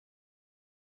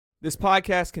This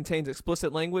podcast contains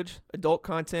explicit language, adult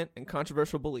content, and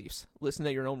controversial beliefs. Listen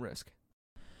at your own risk.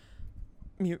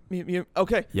 Mute.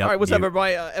 Okay. Yep, All right, what's mute. up,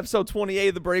 everybody? Episode 28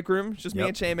 of The Break Room. It's just me Yep.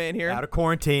 and J-Man here. Out of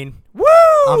quarantine. Woo!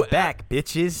 I'm back,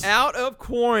 bitches. Out of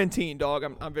quarantine, dog.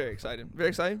 I'm very excited. Very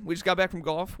excited. We just got back from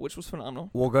golf, which was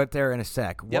phenomenal. We'll get there in a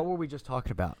sec. Yep. What were we just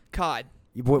talking about? COD.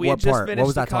 What we had just part? finished What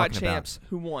was the I COD talking champs.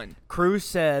 Who won? Cruz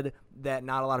said that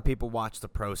not a lot of people watch the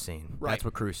pro scene. Right. That's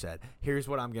what Cruz said. Here's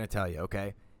what I'm going to tell you,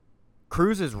 okay?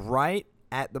 Cruz is right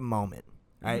at the moment,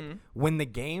 right? Mhm. When the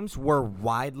games were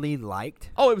widely liked,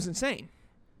 Oh, it was insane.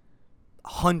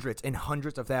 hundreds and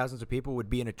hundreds of thousands of people would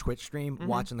be in a Twitch stream Mhm.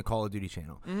 watching the Call of Duty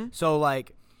channel. Mhm. So,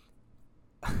 like,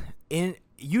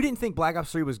 you didn't think Black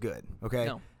Ops 3 was good, okay?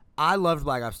 No. I loved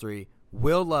Black Ops 3.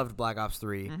 Will loved Black Ops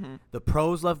 3. Mhm. The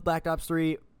pros loved Black Ops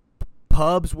 3.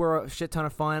 Pubs were a shit ton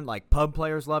of fun. Like, pub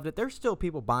players loved it. There's still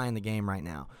people buying the game right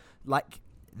now. Like,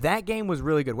 that game was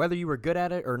really good. Whether you were good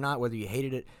at it or not, whether you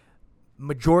hated it,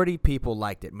 majority people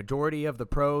liked it. Majority of the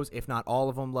pros, if not all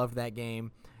of them, loved that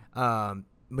game.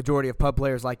 Majority of pub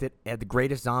players liked it. It had the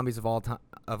greatest zombies of all time.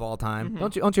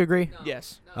 Mhm. Don't you agree? No.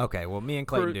 Yes. Okay, well, me and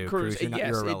Clayton do. Cruz, you're yes, it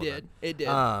irrelevant. did. It did.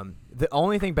 The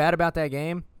only thing bad about that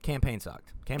game, campaign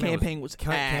sucked. Campaign was ass.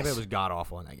 Campaign was god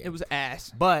awful in that game. It was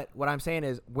ass. But what I'm saying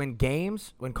is, when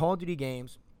Call of Duty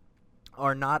games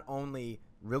are not only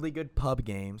really good pub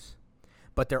games,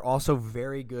 but they're also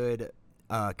very good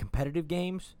competitive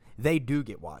games, they do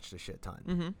get watched a shit ton.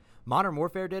 Mm-hmm. Modern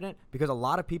Warfare didn't, because a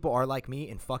lot of people are like me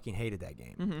and fucking hated that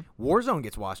game. Mm-hmm. Warzone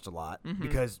gets watched a lot Mhm.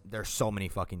 because there's so many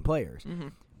fucking players. Mm-hmm.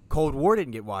 Cold War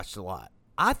didn't get watched a lot.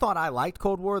 I thought I liked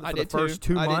Cold War for I the did first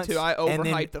too. 2 I did months. too. I and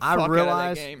then overhyped the I fuck out of that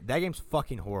realized game. that game's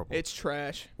fucking horrible. It's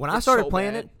trash. When I It's started so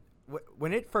playing bad. it,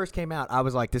 when it first came out, I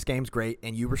was like, this game's great,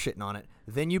 and you were shitting on it.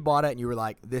 Then you bought it, and you were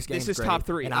like, this game's This is great. top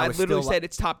three. And I was literally still said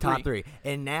it's top three. Top three.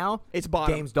 And now, It's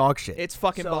bottom. game's dog shit. It's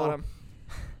fucking So- bottom.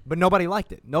 But nobody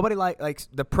liked it. Nobody like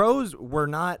the pros were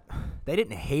not, they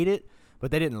didn't hate it,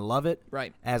 but they didn't love it.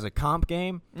 Right. As a comp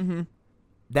game, Mm-hmm.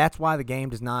 that's why the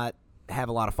game does not have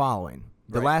a lot of following.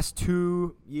 The Right. last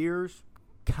 2 years,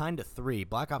 kind of 3,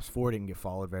 Black Ops 4 didn't get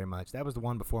followed very much. That was the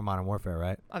one before Modern Warfare,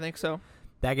 right? I think so.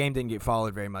 That game didn't get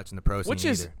followed very much in the pro scene Which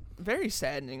is either. very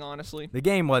saddening, honestly. The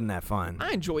game wasn't that fun.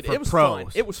 I enjoyed it. For It was pros.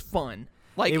 fun. It was fun.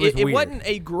 Like, It was it weird. wasn't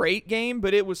a great game,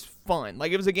 but it was fun.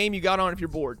 Like, it was a game you got on if you're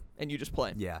bored and you just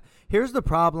play. Yeah. Here's the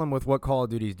problem with what Call of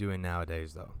Duty's doing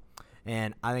nowadays, though.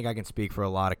 And I think I can speak for a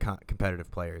lot of competitive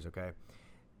players, okay?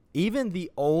 Even the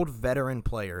old veteran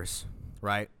players,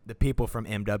 right? The people from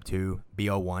MW2,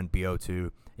 BO1,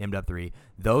 BO2, MW3,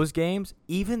 those games,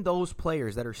 even those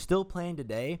players that are still playing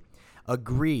today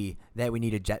agree that we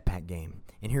need a jetpack game.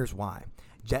 And here's why.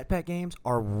 Jetpack games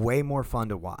are way more fun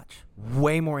to watch,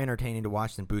 way more entertaining to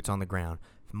watch than boots on the ground.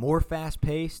 More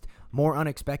fast-paced, more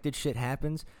unexpected shit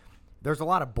happens. There's a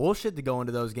lot of bullshit to go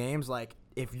into those games, like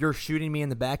if you're shooting me in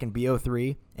the back in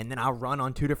BO3 and then I run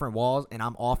on 2 different walls and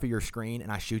I'm off of your screen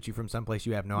and I shoot you from someplace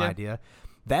you have no Yeah. idea.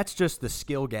 That's just the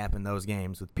skill gap in those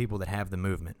games with people that have the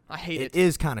movement. I hate it. It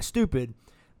is kind of stupid,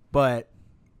 but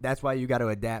that's why you got to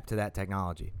adapt to that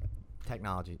technology.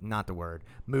 Technology, not the word.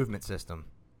 Movement system.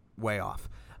 Way off.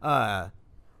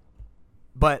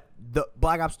 But the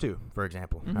Black Ops 2, for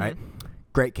example, Mhm. right?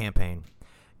 Great campaign.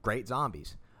 Great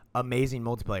zombies. Amazing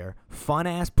multiplayer.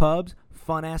 Fun-ass pubs.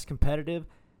 Fun-ass competitive.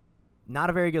 Not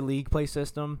a very good league play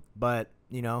system, but,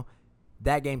 you know,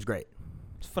 that game's great.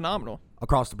 It's phenomenal.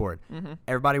 Across the board. Mm-hmm.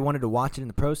 Everybody wanted to watch it in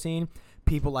the pro scene.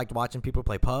 People liked watching people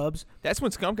play pubs. That's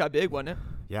when Scum got big, wasn't it?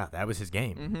 Yeah, that was his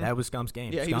game. Mhm. That was Scump's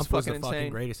game. Yeah, he Scump was was the fucking fucking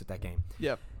insane. greatest at that game.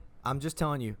 Yep. I'm just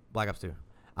telling you, Black Ops 2.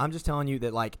 I'm just telling you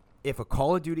that, like, if a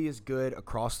Call of Duty is good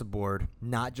across the board,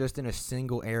 not just in a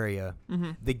single area,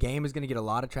 Mm-hmm. the game is going to get a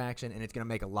lot of traction and it's going to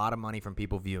make a lot of money from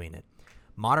people viewing it.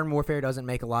 Modern Warfare doesn't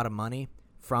make a lot of money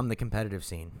from the competitive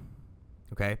scene.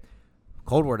 Okay?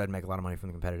 Cold War doesn't make a lot of money from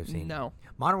the competitive scene. No.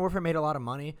 Modern Warfare made a lot of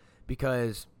money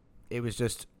because it was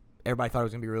just everybody thought it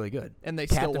was going to be really good. And they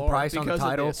Captain still are Price on the because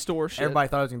title, of the store shit. Everybody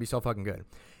thought it was going to be so fucking good.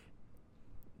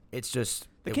 It's just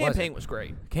the it campaign wasn't. was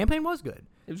great. Campaign was good.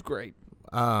 It was great.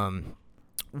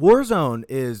 Warzone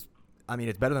is, I mean,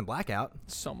 it's better than Blackout.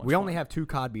 So much We only fun. have 2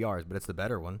 COD BRs, but it's the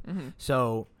better one. Mm-hmm.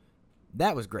 So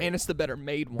that was great. And it's the better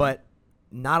made one. But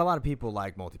not a lot of people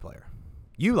like multiplayer.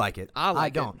 You like it. I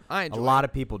like it. don't. I enjoy a lot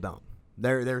of people don't.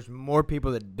 There's more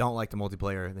people that don't like the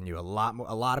multiplayer than you. A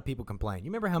lot of people complain. You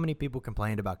remember how many people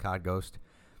complained about COD Ghost?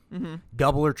 Mm-hmm.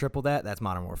 Double or triple that? That's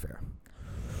Modern Warfare.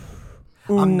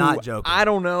 I'm not joking. I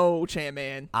don't know, Chan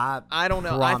Man. I don't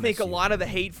know. I think a you. lot of the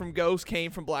hate from Ghost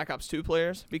came from Black Ops 2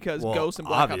 players because Well, Ghost and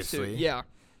Black obviously. Ops 2. Yeah.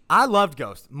 I loved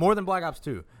Ghost more than Black Ops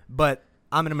 2, but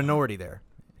I'm in a minority there.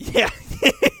 Yeah.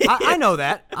 I know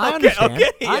that. I understand.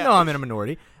 okay, I yeah. know I'm in a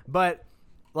minority. But,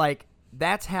 like,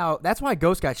 that's why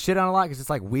Ghost got shit on a lot, because it's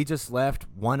like we just left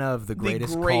one of the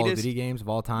greatest Call of Duty games of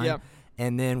all time. Yeah.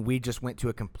 And then we just went to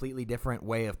a completely different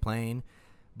way of playing.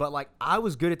 But, like, I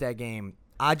was good at that game.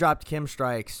 I dropped Chem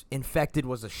Strikes. Infected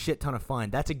was a shit ton of fun.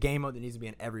 That's a game mode that needs to be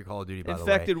in every Call of Duty, by the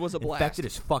way. Infected was a blast. Infected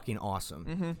is fucking awesome.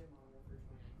 Mm-hmm.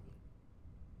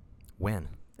 When?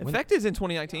 Infected is in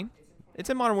 2019. It's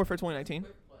in Modern Warfare 2019.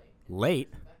 Late?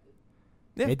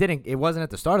 Yeah. It wasn't at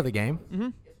the start of the game. Mm-hmm.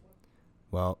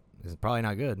 Well, it's probably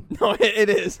not good. No, it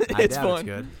is. I It's doubt fun. it's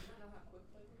good.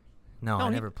 No, I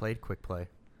never played Quick Play.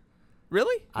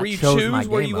 Really? I Where you chose my choose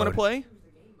where game you want to mode. play?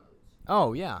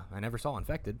 Oh, yeah. I never saw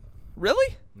Infected.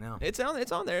 Really? No. It's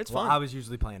on there. It's Well, fun. I was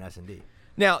usually playing S&D.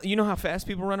 Now, you know how fast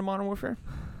people run in Modern Warfare?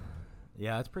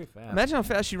 Yeah, it's pretty fast. Imagine how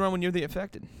fast you run when you're the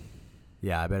Infected.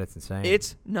 Yeah, I bet it's insane.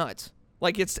 It's nuts.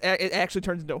 Like, it actually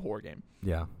turns into a horror game.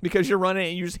 Yeah. Because you're running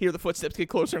and you just hear the footsteps get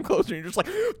closer and closer, and you're just like,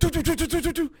 doo, doo, doo, doo, doo,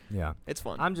 doo, doo. Yeah. It's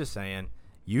fun. I'm just saying,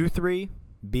 you three,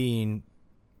 being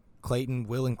Clayton,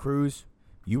 Will, and Cruz,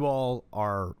 you all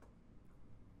are,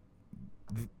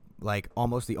 like,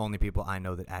 almost the only people I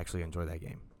know that actually enjoy that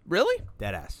game. Really?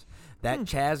 Deadass. That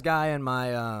Chaz guy in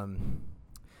my,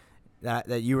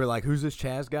 that you were like, who's this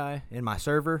Chaz guy in my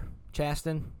server?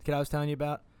 Chaston, the kid I was telling you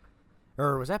about?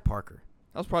 Or was that Parker?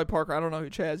 That was probably Parker. I don't know who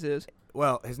Chaz is.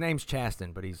 Well, his name's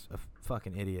Chaston, but he's a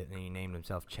fucking idiot, and he named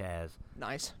himself Chaz.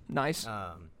 Nice.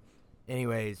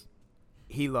 Anyways,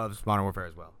 he loves Modern Warfare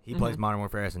as well. He plays Modern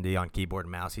Warfare S&D on keyboard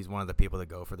and mouse. He's one of the people that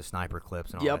go for the sniper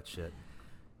clips and all that shit.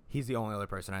 He's the only other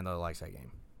person I know that likes that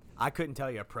game. I couldn't tell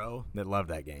you a pro that loved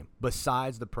that game.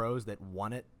 Besides the pros that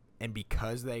won it, and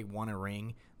because they won a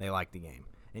ring, they like the game.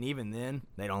 And even then,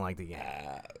 they don't like the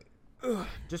game.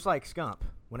 Just like Scump.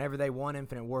 Whenever they won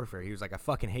Infinite Warfare, he was like, I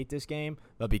fucking hate this game,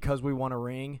 but because we won a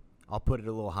ring, I'll put it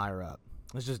a little higher up.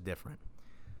 It's just different.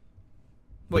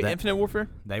 Wait, Infinite Warfare?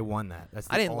 They won that.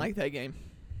 I didn't like that game.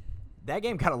 That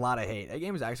game got a lot of hate. That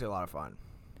game was actually a lot of fun.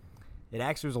 It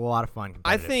actually was a lot of fun.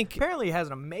 I think apparently it has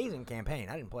an amazing campaign.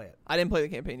 I didn't play it. I didn't play the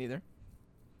campaign either.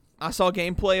 I saw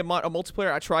gameplay, a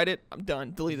multiplayer. I tried it. I'm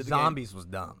done. Deleted the game. Zombies was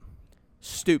dumb.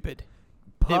 Stupid.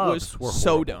 Pubs it were was so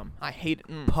horrible. dumb. I hate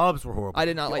it. Pubs were horrible. I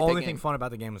did not like that The only game. thing fun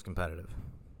about the game was competitive.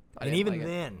 And didn't even like it.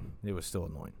 then, it was still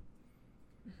annoying.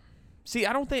 See,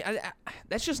 I don't think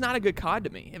that's just not a good COD to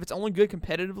me. If it's only good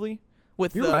competitively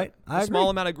with You're the, right. the small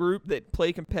amount of group that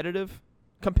play competitive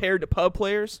compared to pub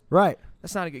players, Right.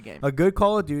 that's not a good game. A good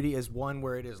Call of Duty is one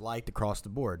where it is liked across the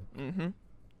board. Mm-hmm.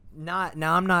 Now,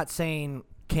 I'm not saying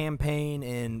campaign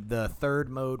in the third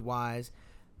mode wise,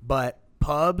 but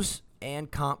pubs and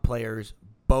comp players,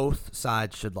 both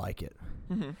sides should like it.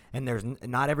 Mm-hmm. And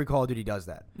not every Call of Duty does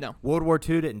that. No. World War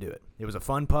II didn't do it. It was a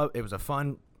fun pub. It was a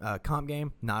fun comp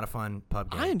game, not a fun pub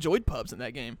game. I enjoyed pubs in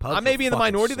that game. Pubs I may were be in the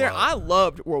fucking minority there. slow. I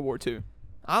loved World War II.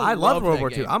 I loved World that War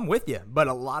game. II. I'm with you, but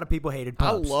a lot of people hated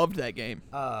pubs. I loved that game.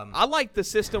 I like the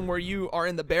system where you are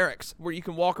in the barracks, where you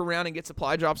can walk around and get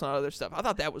supply drops and other stuff. I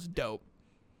thought that was dope.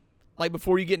 Like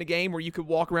before you get in a game where you could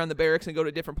walk around the barracks and go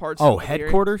to different parts. Oh, of the area.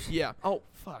 headquarters? Yeah. Oh,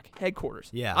 fuck. Headquarters.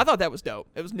 Yeah. I thought that was dope.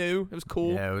 It was new. It was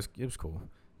cool. Yeah, it was cool.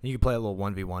 You could play a little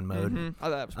 1v1 mode. Mm-hmm. I thought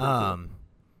that was pretty cool.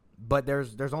 But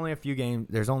there's only a few games.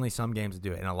 There's only some games that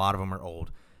do it, and a lot of them are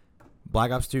old.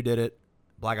 Black Ops 2 did it.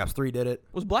 Black Ops 3 did it.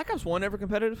 Was Black Ops 1 ever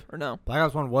competitive or no? Black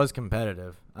Ops 1 was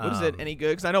competitive. Was it any good?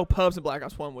 Because I know pubs in Black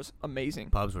Ops 1 was amazing.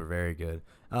 Pubs were very good.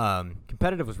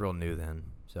 Competitive was real new then.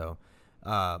 So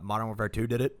Modern Warfare 2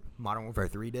 did it. Modern Warfare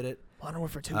 3 did it. Modern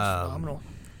Warfare 2 was phenomenal.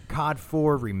 COD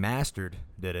 4 Remastered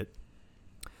did it.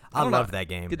 I loved that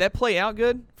game. Did that play out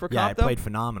good for Yeah, COD it though? played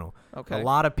phenomenal. Okay. A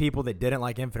lot of people that didn't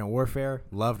like Infinite Warfare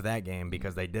loved that game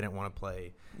because they didn't want to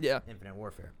play Infinite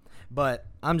Warfare. But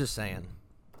I'm just saying,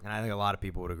 and I think a lot of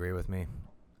people would agree with me,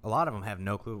 a lot of them have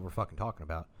no clue what we're fucking talking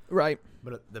about. Right.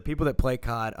 But the people that play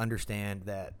COD understand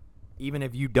that even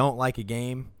if you don't like a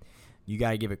game, you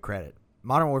got to give it credit.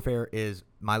 Modern Warfare is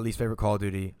my least favorite Call of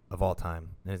Duty of all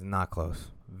time. And it's not close.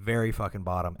 Very fucking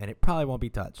bottom. And it probably won't be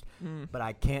touched. But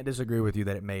I can't disagree with you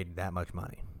that it made that much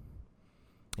money.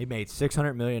 It made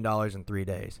 $600 million in 3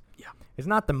 days. Yeah. It's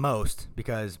not the most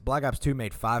because Black Ops 2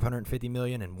 made $550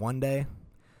 million in 1 day.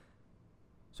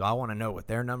 So I want to know what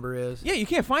their number is. Yeah, you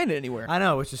can't find it anywhere. I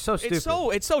know. It's just so stupid.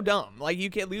 It's so dumb. Like you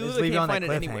literally can't find it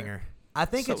anywhere. I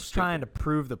think So it's stupid. trying to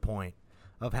prove the point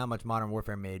of how much Modern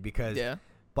Warfare made because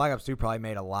Black Ops 2 probably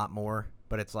made a lot more,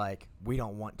 but it's like we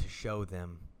don't want to show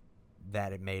them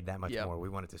that it made that much more. We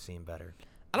want it to seem better.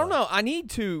 I don't know. I need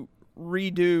to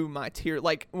redo my tier.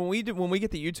 Like when we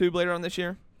get the YouTube later on this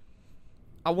year,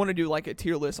 I want to do like a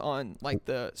tier list on like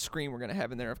the screen we're gonna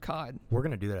have in there of COD. We're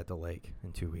gonna do that at the lake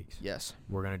in 2 weeks. Yes.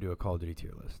 We're gonna do a Call of Duty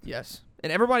tier list. Yes.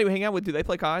 And everybody we hang out with, do they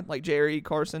play COD? Like Jerry,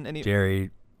 Carson, any? Jerry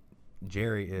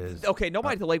is Okay.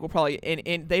 Nobody at the lake will probably,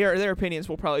 and their opinions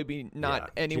will probably be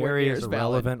not anywhere Jerry near is as valid.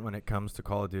 irrelevant when it comes to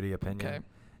Call of Duty opinion. Okay.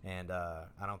 And I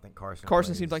don't think Carson.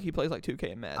 Carson seems like he plays like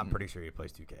 2K and Madden. I'm pretty sure he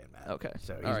plays 2K and Madden. Okay.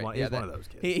 So he's, All right. he's one of those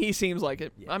kids. He seems like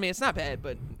it. Yeah. I mean, it's not bad,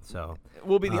 but So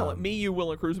we'll be the only, me, you, Will,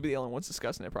 and Cruz will be the only ones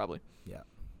discussing it probably. yeah.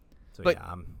 So But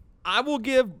yeah, I will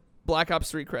give Black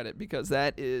Ops 3 credit because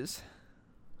that is,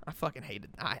 I fucking hated.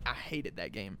 I hated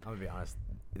that game. I'm gonna be honest.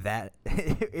 That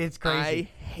it's crazy.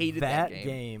 I hated that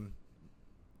game.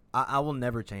 I will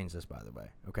never change this, by the way.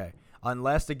 Okay,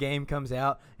 unless the game comes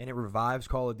out and it revives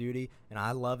Call of Duty, and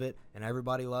I love it, and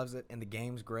everybody loves it, and the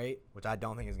game's great, which I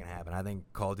don't think is gonna happen. I think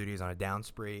Call of Duty is on a down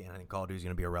spree, and I think Call of Duty is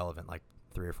gonna be irrelevant like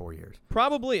 3 or 4 years.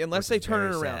 Probably, unless they Which is turn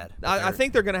it very around. sad. I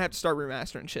think they're gonna have to start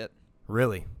remastering shit.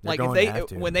 Really? They're Like going if to have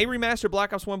they to. when they remaster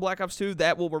Black Ops 1, Black Ops 2,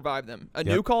 that will revive them. A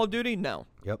new Call of Duty, no.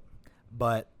 Yep.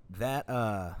 But that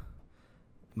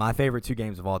my favorite 2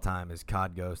 games of all time is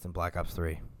COD Ghost and Black Ops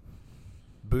 3.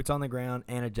 Boots on the ground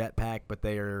and a jetpack, but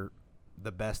they are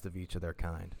the best of each of their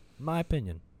kind, in my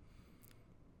opinion.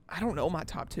 I don't know my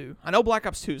top 2. I know Black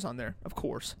Ops 2 is on there, of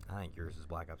course. I think yours is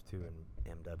Black Ops 2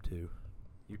 and MW 2.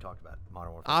 You talked about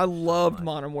Modern Warfare. I so loved much.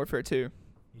 Modern Warfare 2.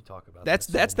 You talk about That's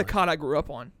that so the much. COD I grew up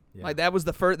on. Yeah. Like that was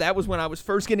the first. That was when I was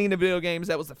first getting into video games.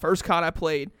 That was the first COD I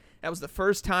played. That was the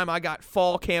first time I got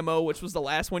fall camo, which was the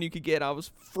last one you could get. I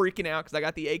was freaking out because I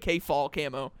got the AK fall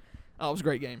camo. Oh, it was a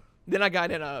great game. Then I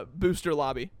got in a booster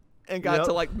lobby and got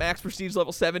to like max prestige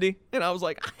level 70, and I was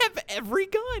like, I have every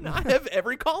gun. I have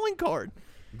every calling card.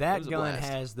 That gun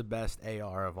has the best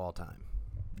AR of all time.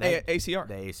 ACR.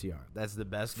 The ACR. That's the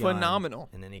best gun Phenomenal.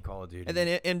 in any Call of Duty. And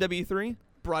then MW3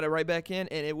 brought it right back in,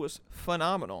 and it was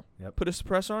phenomenal. Yep. Put a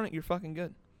suppressor on it, you're fucking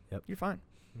good. Yep. You're fine.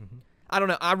 Mm-hmm. I don't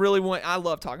know. I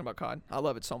love talking about COD. I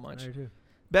love it so much. I do too.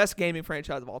 Best gaming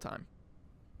franchise of all time.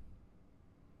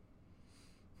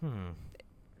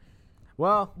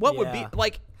 Well, What would be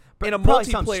like in a probably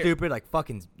something multiplayer? stupid like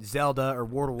fucking Zelda or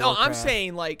World of No, Warcraft. I'm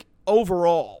saying like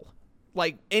overall.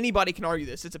 Like anybody can argue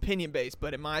this. It's opinion based,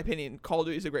 but in my opinion, Call of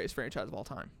Duty is the greatest franchise of all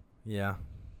time. Yeah.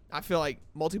 I feel like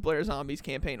multiplayer, zombies,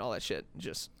 campaign, all that shit,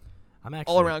 just I'm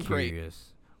actually all around great.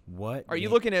 curious. What Are you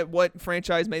looking at what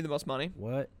franchise made the most money?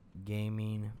 What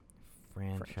gaming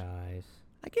franchise?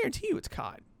 I guarantee you it's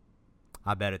COD.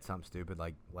 I bet it's something stupid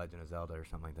like Legend of Zelda or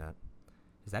something like that.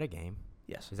 Is that a game?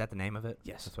 Yes. Is that the name of it?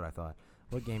 Yes. That's what I thought.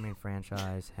 What gaming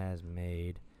franchise has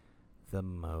made the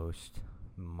most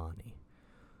money?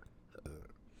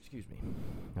 Excuse me.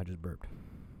 I just burped.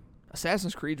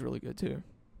 Assassin's Creed's really good too,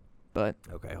 but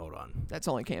Okay, hold on. that's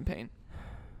only campaign,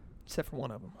 except for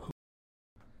one of them.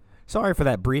 Sorry for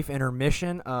that brief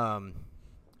intermission.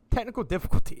 Technical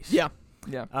difficulties. Yeah.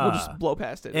 We'll just blow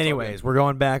past it. It's all Anyways, we're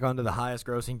going back onto the highest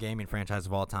grossing gaming franchise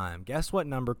of all time. Guess what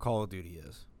number Call of Duty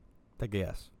is? Take a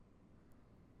guess.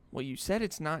 Well, you said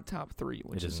it's not top 3,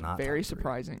 which It is is not very top 3.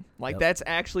 surprising. Like, Yep. that's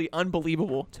actually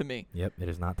unbelievable to me. Yep, it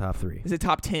is not top 3. Is it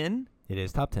top 10? It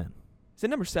is top 10. Is it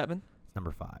number 7? It's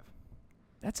number 5.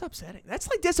 That's upsetting. That's,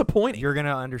 like, disappointing. You're going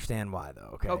to understand why,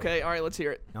 though, okay? Okay, all right, let's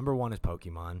hear it. Number 1 is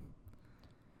Pokemon.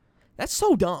 That's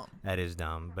so dumb. That is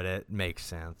dumb, but it makes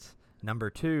sense. Number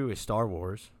 2 is Star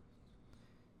Wars.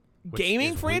 Which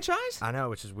Gaming is franchise? I know,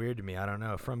 which is weird to me. I don't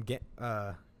know.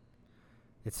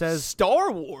 It says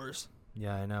Star Wars.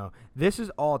 Yeah, I know. This is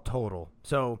all total.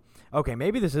 So, okay,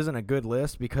 maybe this isn't a good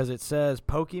list because it says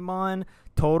Pokemon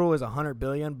total is 100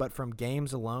 billion, but from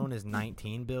games alone is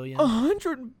 19 billion.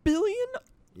 100 billion?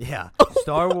 Yeah.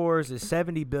 Star Wars is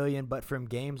 70 billion, but from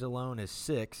games alone is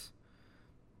 6.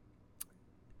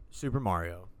 Super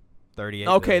Mario, 38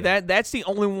 Okay, billion. that's the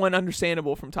only one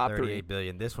understandable from top 3. 38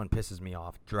 billion. This one pisses me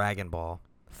off. Dragon Ball.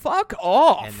 Fuck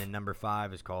off. And then number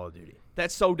 5 is Call of Duty.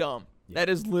 That's so dumb. Yeah. That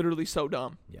is literally so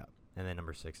dumb. Yeah. And then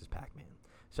number 6 is Pac-Man.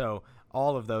 So,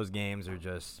 all of those games are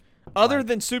just Other like,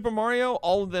 than Super Mario,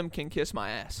 all of them can kiss my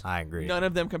ass. I agree. None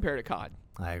of them compare to COD.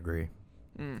 I agree.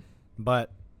 Mm.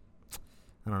 But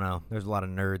I don't know. There's a lot of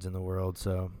nerds in the world,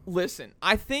 so Listen,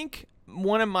 I think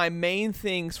one of my main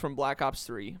things from Black Ops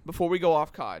 3, before we go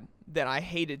off COD, that I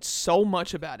hated so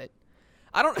much about it,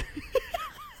 I don't...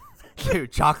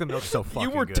 dude, chocolate milk's so fucking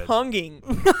You were good. tonguing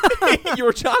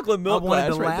your chocolate milk I wanted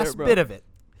glass the right last there, bro. bit of it.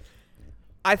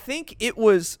 I think it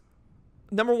was,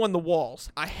 number one, the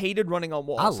walls. I hated running on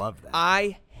walls. I love that.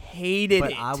 I hated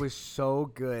But it. I was so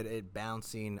good at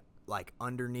bouncing like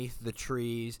underneath the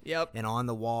trees. Yep. And on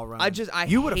the wall run.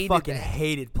 You would have hated fucking that.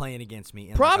 hated playing against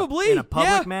me. Probably. In a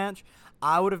public yeah. match.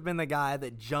 I would have been the guy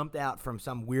that jumped out from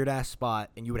some weird ass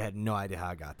spot, and you would have had no idea how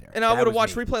I got there. And I would have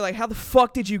watched replay like, how the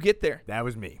fuck did you get there? That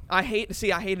was me. I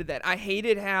hated that. I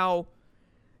hated how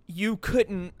you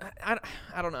couldn't. I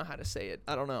don't know how to say it.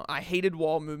 I don't know. I hated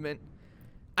wall movement.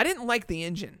 I didn't like the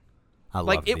engine.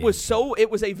 Like it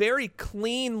was a very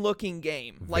clean looking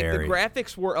game. Like the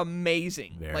graphics were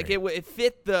amazing. Like it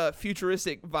fit the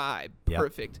futuristic vibe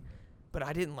perfect. But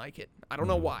I didn't like it. I don't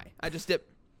know why.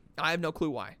 I have no clue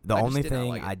why. The only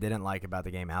thing I didn't like about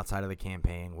the game outside of the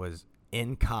campaign was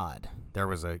in COD there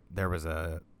was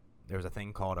a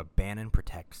thing called a ban and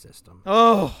protect system.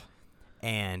 Oh.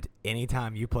 And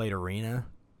anytime you played arena,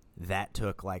 that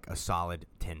took like a solid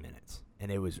 10 minutes.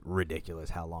 And it was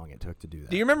ridiculous how long it took to do that.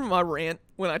 Do you remember my rant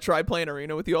when I tried playing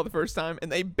arena with you all the first time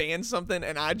and they banned something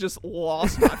and I just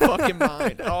lost my fucking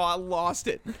mind? Oh, I lost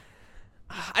it.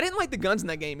 I didn't like the guns in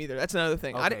that game either. That's another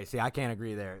thing. Okay, see, I can't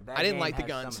agree there. I didn't like the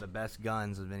guns. Some of the best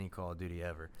guns of any Call of Duty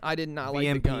ever. I did not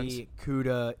like the guns. VMP,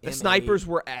 CUDA, the snipers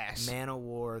were ass. Man of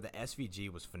War, the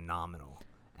SVG was phenomenal,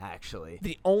 actually.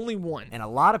 The only one. And a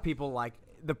lot of people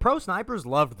the pro snipers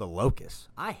loved the Locust.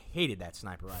 I hated that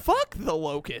sniper rifle. Fuck the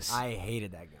Locust. I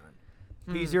hated that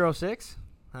gun. P06?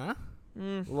 Huh?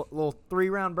 Little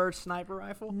 3-round burst sniper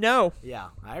rifle? No. Yeah,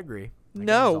 I agree. No.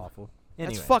 That was awful.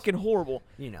 That's fucking horrible.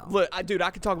 You know. Look, dude, I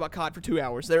could talk about COD for 2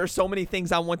 hours. There are so many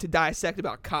things I want to dissect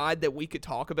about COD that we could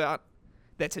talk about.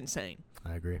 That's insane.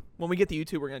 I agree. When we get to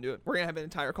YouTube, we're going to do it. We're going to have an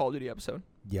entire Call of Duty episode.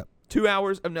 Yep. 2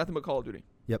 hours of nothing but Call of Duty.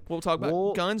 Yep. We'll talk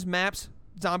about guns, maps,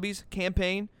 zombies,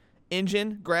 campaign,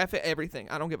 engine, graphic, everything.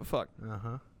 I don't give a fuck.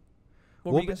 Uh-huh.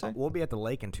 What were you going to say? We'll be at the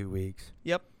lake in 2 weeks.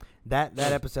 Yep. That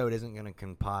episode isn't going to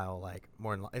compile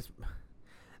more than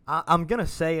I'm going to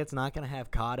say it's not going to have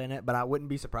COD in it, but I wouldn't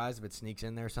be surprised if it sneaks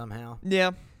in there somehow.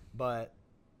 Yeah. But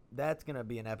that's going to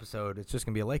be an episode. It's just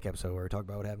going to be a lake episode where we talk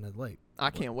about what happened at the lake. I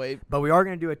can't wait. But we are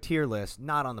going to do a tier list,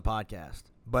 not on the podcast,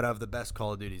 but of the best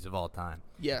Call of Duties of all time.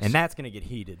 Yes. And that's going to get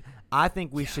heated. I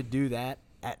think we should do that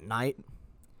at night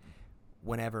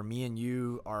whenever me and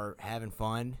you are having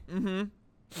fun. Mm-hmm.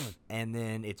 And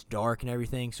then it's dark and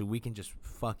everything, so we can just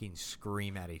fucking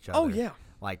scream at each other. Oh, yeah.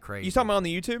 Like crazy. You talking about on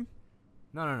the YouTube?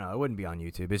 No. It wouldn't be on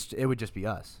YouTube. It would just be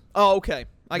us. Oh, okay.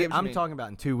 I get what you mean. I'm talking about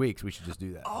in 2 weeks, we should just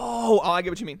do that. Oh, I get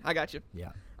what you mean. I got you.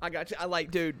 Yeah. I got you.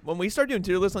 Dude, when we start doing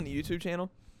tier lists on the YouTube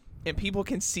channel and people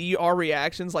can see our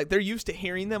reactions, like they're used to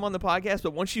hearing them on the podcast,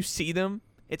 but once you see them,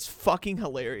 it's fucking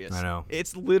hilarious. I know.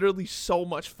 It's literally so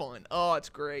much fun. Oh, it's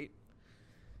great.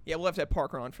 Yeah, we'll have to have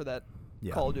Parker on for that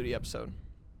Call of Duty episode.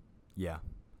 Yeah.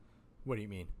 What do you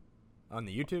mean? On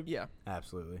the YouTube? Yeah.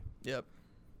 Absolutely. Yep.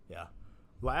 Yeah.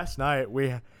 Last night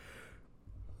we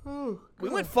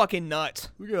went fucking nuts.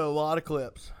 We got a lot of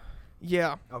clips.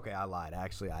 Yeah. Okay, I lied.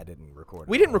 Actually, I didn't record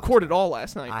it. We didn't record it all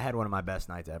last night. I had one of my best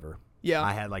nights ever. Yeah.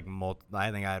 I had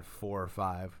I think I had 4 or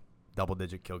 5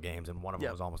 double-digit kill games, and one of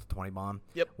them was almost a 20 bomb.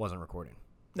 Yep. Wasn't recording.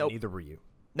 Nope. Neither were you.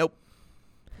 Nope.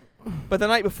 But the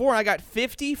night before, I got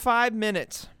 55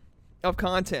 minutes of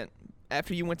content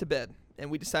after you went to bed, and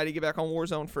we decided to get back on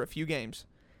Warzone for a few games.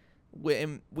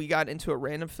 We got into a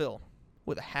random fill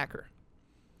with a hacker,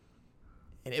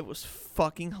 and it was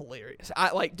fucking hilarious.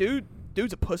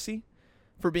 Dude's a pussy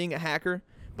for being a hacker,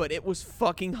 but it was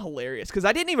fucking hilarious because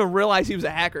I didn't even realize he was a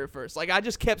hacker at first. Like, I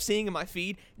just kept seeing in my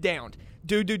feed, downed,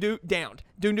 downed, downed,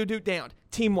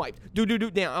 team wiped,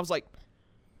 down. I was like,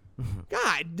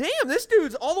 God damn, this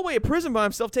dude's all the way in prison by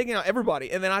himself, taking out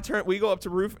everybody. And then we go up to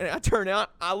roof, and I turn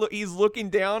out, he's looking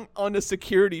down on the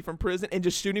security from prison and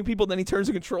just shooting people. Then he turns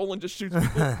the control and just shoots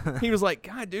people. He was like,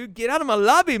 God, dude, get out of my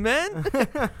lobby, man.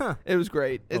 It was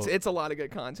great. It's a lot of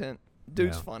good content.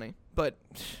 Dude's funny, but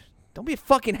don't be a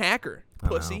fucking hacker,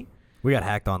 pussy. We got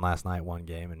hacked on last night, one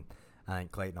game, and I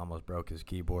think Clayton almost broke his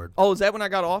keyboard. Oh, is that when I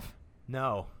got off?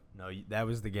 No, that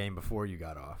was the game before you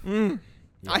got off.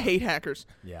 Yeah. I hate hackers.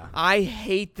 Yeah. I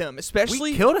hate them,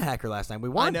 especially. We killed a hacker last night. We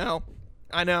won.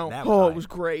 I know. It was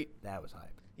great. That was hype.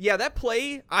 Yeah, that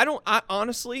play, I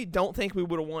honestly don't think we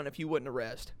would have won if you wouldn't have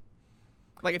rezzed.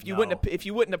 Like, if you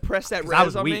wouldn't have pressed that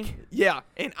res on me. Yeah.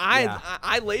 And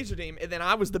I lasered him, and then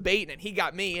I was the bait, and he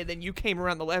got me, and then you came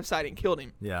around the left side and killed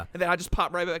him. Yeah. And then I just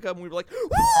popped right back up, and we were like,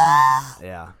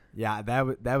 Yeah. Yeah,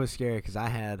 that was scary because I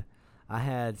had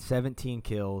 17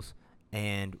 kills.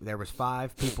 And there was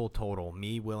 5 people total.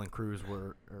 Me, Will, and Clayton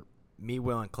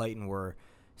were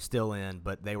still in,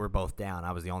 but they were both down.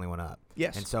 I was the only one up.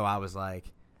 Yes. And so I was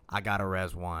like, I got to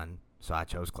res 1, so I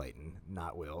chose Clayton,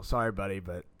 not Will. Sorry, buddy,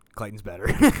 but Clayton's better.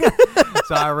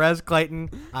 So I res Clayton.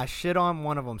 I shit on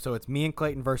one of them, so it's me and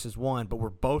Clayton versus 1, but we're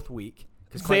both weak.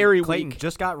 'Cause Very Clayton weak.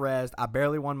 just got rezzed. I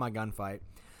barely won my gunfight.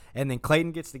 And then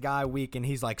Clayton gets the guy weak, and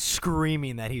he's like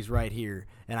screaming that he's right here.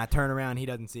 And I turn around, he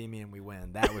doesn't see me, and we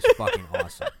win. That was fucking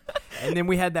awesome. And then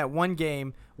we had that one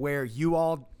game where you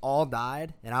all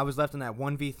died, and I was left in that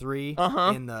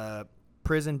 1v3 in the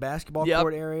prison basketball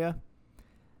court area.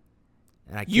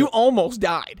 And you almost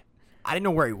died. I didn't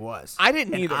know where he was. I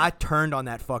didn't either. I turned on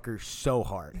that fucker so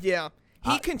hard. Yeah.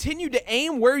 He continued to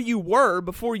aim where you were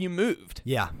before you moved.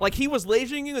 Yeah. Like he was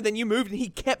lasering you, and then you moved, and he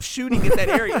kept shooting at that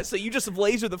area. So you just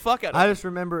lasered the fuck out of him. I just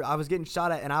remember I was getting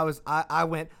shot at, and I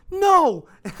went, no!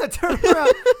 And I turned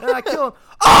around, and I killed him.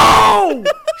 Oh!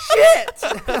 Shit!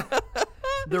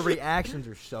 The reactions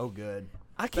are so good.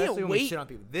 I can't Especially when we wait. shit on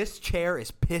people. This chair is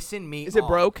pissing me Is it off.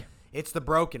 broke? It's the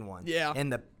broken one. Yeah.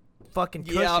 And the fucking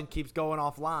cushion keeps going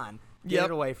offline. Get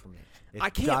it away from me. It's I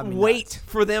can't driving me wait nuts.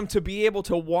 for them to be able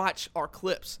to watch our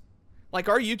clips. Like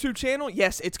our YouTube channel,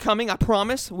 yes, it's coming. I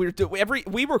promise. We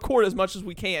record as much as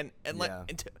we can, and So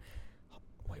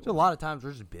a lot of times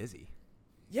we're just busy.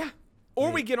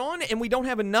 or we get on and we don't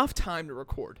have enough time to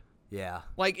record. Yeah.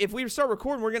 Like if we start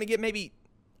recording, we're gonna get maybe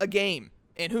a game,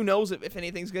 and who knows if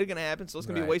anything's good gonna happen. So it's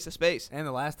gonna be a waste of space. And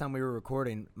the last time we were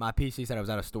recording, my PC said I was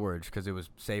out of storage because it was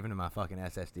saving to my fucking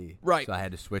SSD. Right. So I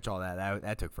had to switch all that.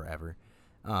 That took forever.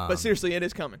 But seriously, it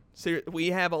is coming.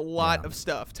 We have a lot of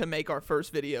stuff to make our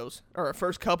first videos, or our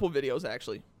first couple videos,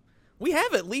 actually. We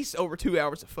have at least over 2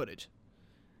 hours of footage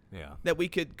that we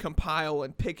could compile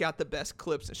and pick out the best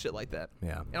clips and shit like that.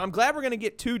 Yeah. And I'm glad we're going to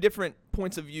get 2 different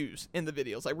points of views in the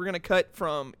videos. Like, we're going to cut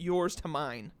from yours to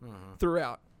mine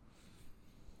throughout.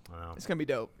 Wow. It's going to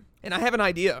be dope. And I have an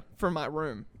idea for my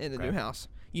room in the new house.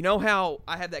 You know how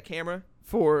I have that camera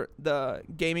for the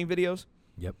gaming videos?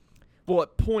 Yep. Well,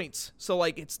 it points, so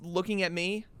like it's looking at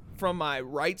me from my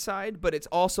right side, but it's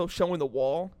also showing the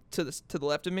wall to the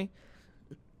left of me.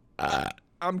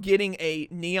 I'm getting a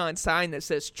neon sign that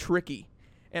says "Tricky,"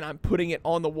 and I'm putting it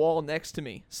on the wall next to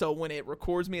me. So when it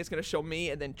records me, it's gonna show me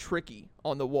and then "Tricky"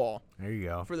 on the wall. There you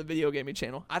go. For the video gaming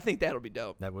channel. I think that'll be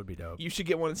dope. That would be dope. You should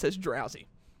get one that says "Drowsy."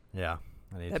 Yeah,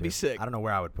 I need That'd be sick. I don't know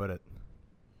where I would put it.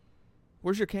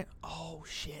 Where's your camera? Oh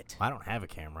shit. I don't have a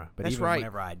camera, but That's even right.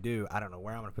 whenever I do, I don't know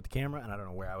where I'm going to put the camera, and I don't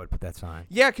know where I would put that sign.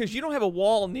 Yeah, because you don't have a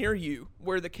wall near you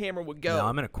where the camera would go. No,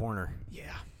 I'm in a corner.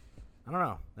 Yeah. I don't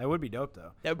know. That would be dope,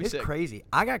 though. That would be It's sick. crazy.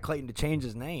 I got Clayton to change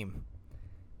his name.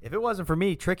 If it wasn't for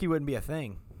me, Tricky wouldn't be a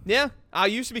thing. Yeah, I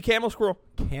used to be Camo Squirrel.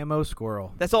 Camo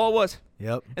Squirrel. That's all it was.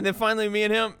 Yep. And then finally, me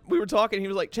and him, we were talking. He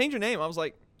was like, change your name. I was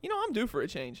like, I'm due for a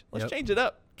change. Let's change it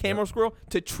up. Camo Squirrel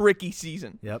to Tricky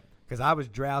Season. Yep. Because I was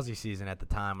Drowsy Season at the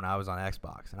time when I was on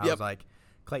Xbox. And I was like,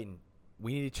 Clayton,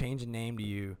 we need to change the name to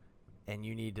you, and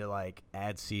you need to, like,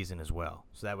 add Season as well.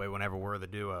 So that way, whenever we're the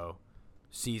duo,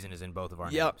 Season is in both of our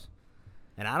names.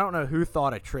 And I don't know who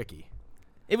thought of Tricky.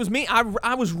 It was me. I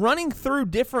was running through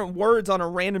different words on a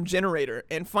random generator,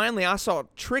 and finally I saw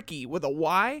Tricky with a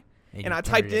Y, and I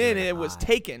typed it in, and it was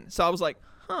taken. So I was like,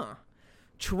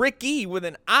 Tricky with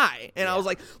an I. And I was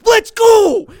like, let's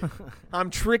go.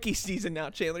 I'm Tricky Season now,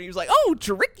 Chandler. He was like, oh,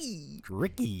 Tricky.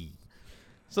 Tricky.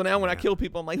 So now when I kill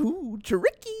people, I'm like, ooh,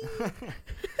 Tricky.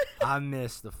 I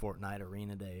miss the Fortnite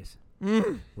arena days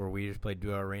where we just played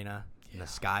duo arena, and the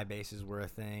sky bases were a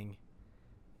thing.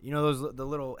 You know the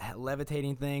little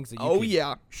levitating things that you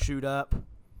could shoot up?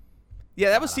 Yeah,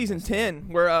 that was season 10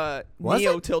 where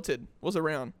Neo it? Tilted was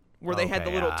around, where they had the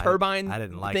Okay, little yeah, turbine I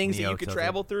didn't like things Neo that you could Tilted.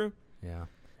 travel through. Yeah.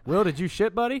 Will, did you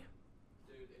shit, buddy?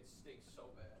 Dude, it stinks so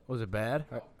bad. Was it bad?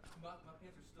 My pants are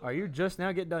still Are you just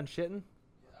now getting done shitting?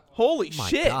 Holy Oh my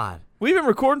shit. God. We've been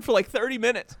recording for like 30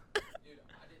 minutes. Dude,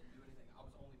 I didn't do anything. I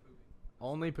was only pooping.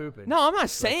 Only pooping. No, I'm not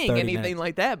saying 30 anything minutes.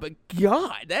 like that, but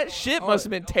God, that shit must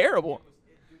have been terrible.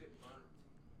 Dude, it burned.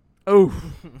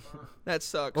 Oh, that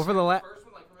sucks. Well, for the First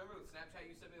one, like, remember with Snapchat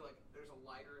you sent me, like, there's a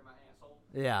lighter in my asshole?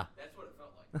 yeah, That's what it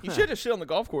felt like. You should have shit on the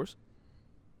golf course.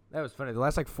 that was funny. The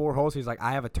last like 4 holes, he's like,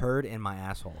 I have a turd in my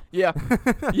asshole. Yeah.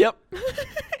 Yep.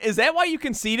 Is that why you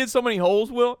conceded so many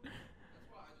holes, Will? That's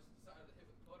why I just decided to hit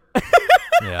with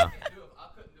the putter. Yeah. I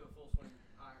couldn't do a full swing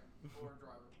iron or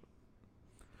driver.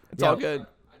 It's all good.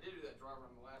 I did do that driver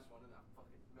on the last one, and I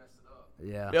fucking messed it up.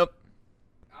 Yeah. Yep.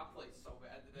 I played so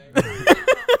bad today.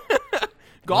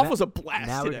 Golf was a blast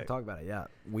Now we today. can talk about it. Yeah,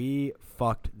 we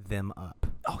fucked them up.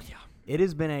 Oh, yeah. It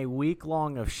has been a week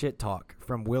long of shit talk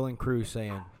from Will and Crew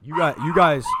saying, you guys,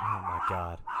 oh my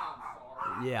God.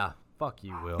 Yeah, fuck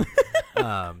you, Will.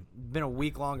 Been a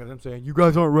week long of them saying, you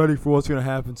guys aren't ready for what's going to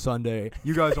happen Sunday.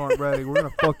 You guys aren't ready. We're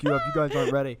going to fuck you up. You guys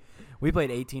aren't ready. We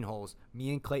played 18 holes. Me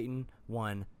and Clayton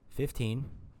won 15.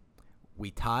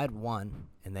 We tied 1,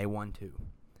 and they won 2.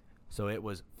 So it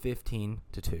was 15-2.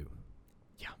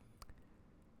 Yeah.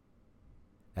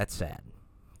 That's sad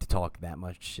to talk that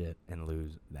much shit and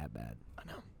lose that bad. I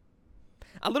know.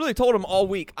 I literally told them all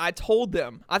week. I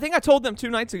think I told them 2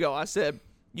 nights ago. I said,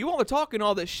 you all are talking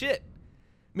all this shit.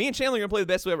 Me and Chandler are going to play the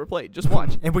best we ever played. Just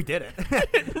watch. And we did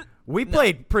it. We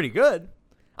played pretty good.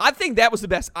 I think that was the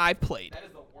best I've played. That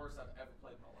is the worst I've ever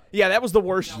played in my life. Yeah, that was the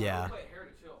worst. Yeah. I play at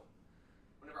Heritage Hill.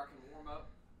 Whenever I can warm up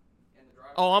in the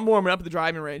driveway. Oh, I'm warming up at the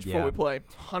driving range before Yeah. we play.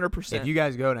 100%. If you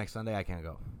guys go next Sunday, I can't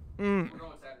go. We're going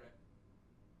Saturday.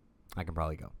 I can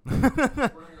probably go. We're going to go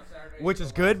Saturday. Which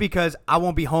is good because I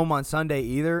won't be home on Sunday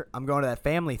either. I'm going to that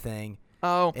family thing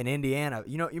Oh, in Indiana.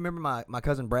 You remember my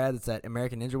cousin Brad that's at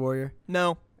American Ninja Warrior?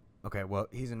 no. Okay, well,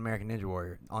 he's an American Ninja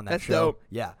Warrior on that That's show. dope.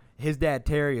 Yeah. His dad,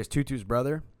 Terry, is Tutu's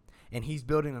brother, and he's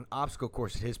building an obstacle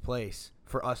course at his place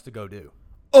for us to go do.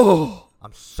 Oh,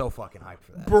 I'm so fucking hyped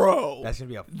for that. bro. That's going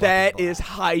to be a fucking That blast. is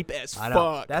hype as I know.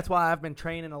 fuck. That's why I've been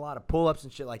training a lot of pull-ups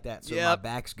and shit like that, so my Yep.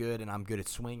 back's good and I'm good at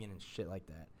swinging and shit like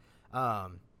that.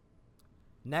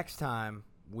 Next time,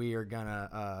 we are going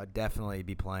to definitely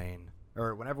be playing,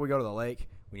 or whenever we go to the lake,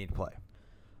 we need to play.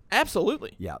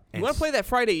 Absolutely. Yeah. You want to play that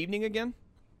Friday evening again?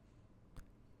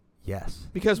 Yes.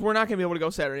 Because we're not going to be able to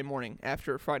go Saturday morning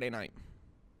after Friday night.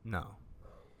 No.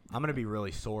 I'm going to be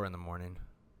really sore in the morning.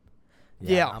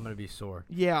 Yeah. I'm going to be sore.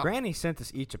 Yeah. Granny sent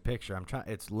us each a picture.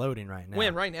 It's loading right now.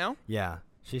 When? Right now? Yeah.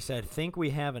 She said, think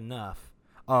we have enough.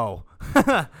 Oh.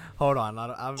 Hold on.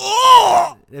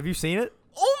 Oh! Have you seen it?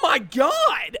 Oh, my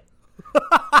God.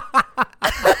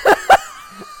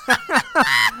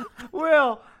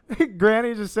 Well,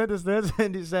 Granny just sent us this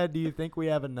and he said, do you think we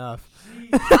have enough?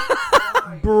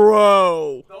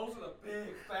 Bro. Those are the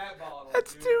big fat bottles.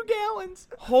 That's dude. 2 gallons.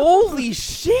 Holy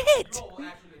shit. You will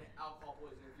actually get alcohol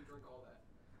poisoning if you drink all that.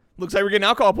 Looks like we're getting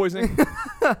alcohol poisoning.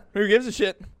 Who gives a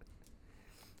shit?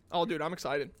 Oh, dude, I'm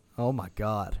excited. Oh, my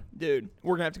God. Dude,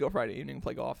 we're going to have to go Friday evening and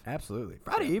play golf. Absolutely.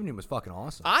 Friday evening was fucking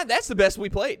awesome. That's the best we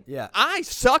played. Yeah. I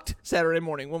sucked Saturday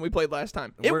morning when we played last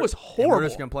time. It was And horrible. we're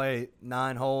just going to play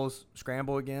 9 holes,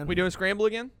 scramble again. We doing Scramble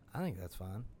again? I think that's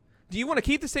fine. Do you want to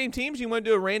keep the same teams? Or you want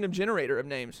to do a random generator of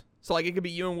names? So, like, it could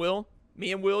be you and Will,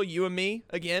 me and Will, you and me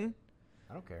again.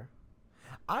 I don't care.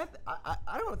 I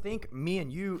don't think me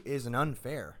and you is an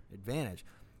unfair advantage.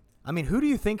 I mean, who do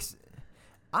you think's...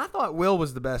 I thought Will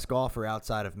was the best golfer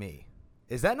outside of me.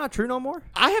 Is that not true no more?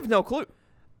 I have no clue.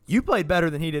 You played better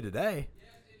than he did today. Yes,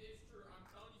 it is true.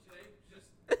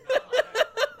 I'm telling you today,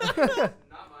 just not my day.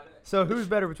 Not my day. So who's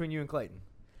better between you and Clayton?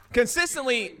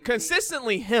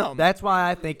 Consistently him. That's why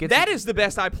I think it's... That is the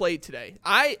best I played today.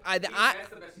 That's the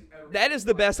best he's ever That is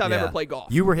the best I've Yeah. ever played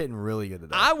golf. You were hitting really good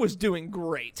today. I was doing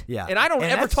great. Yeah. And I don't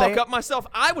And ever that's talk saying- up myself.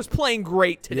 I was playing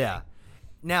great today. Yeah.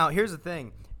 Now, here's the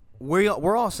thing.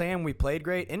 We're all saying we played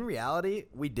great. In reality,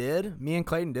 we did. Me and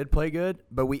Clayton did play good,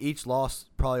 but we each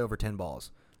lost probably over 10 balls.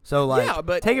 So, like, Yeah,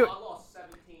 but- take it I lost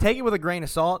 17. take it with a grain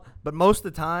of salt. But most of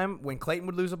the time, when Clayton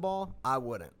would lose a ball, I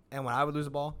wouldn't. And when I would lose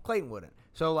a ball, Clayton wouldn't.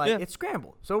 So, like, Yeah. it's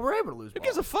scrambled. So we're able to lose balls.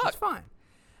 gives a fuck? It's fine.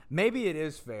 Maybe it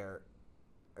is fair.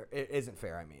 Or it isn't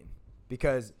fair, I mean.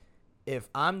 Because if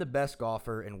I'm the best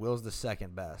golfer and Will's the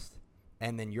second best,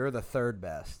 and then you're the third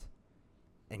best,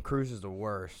 and Cruz is the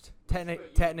worst,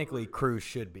 technically Cruz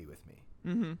should be with me.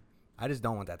 Mm-hmm. I just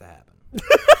don't want that to happen.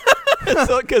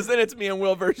 Because then it's me and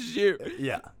Will versus you.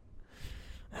 Yeah.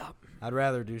 I'd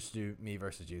rather just do me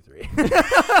versus you three.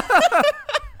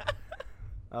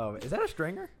 Oh, is that a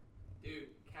stringer? Dude,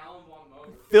 Callum won him over.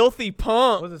 Filthy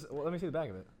pump. What's this? Well, let me see the back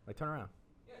of it. Like, turn around.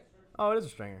 Yeah, sure. Oh, it is a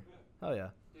stringer. Hell yeah.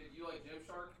 Dude, you like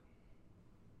Gymshark?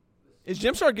 Is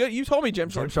Gymshark good? You told me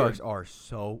Gymshark. Gymsharks are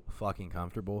so fucking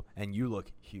comfortable, and you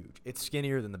look huge. It's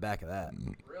skinnier than the back of that.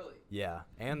 Really? Yeah,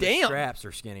 and Damn. the straps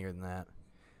are skinnier than that.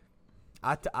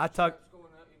 I tuck. What's going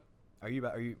on? Are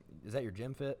you? Is that your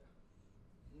gym fit?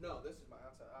 No, this is my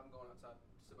outside. I'm going outside.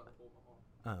 Sit by the pool with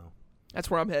my mom. Oh. That's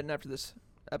where I'm heading after this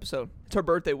episode. It's her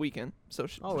birthday weekend, so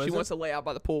she Oh, is it? wants to lay out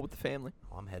by the pool with the family.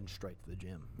 Oh, I'm heading straight to the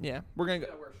gym. Yeah, we're gonna You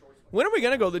go. gotta wear shorts When are we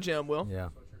gonna go to the gym, Will? Yeah.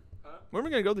 sweatshirt. Huh? When are we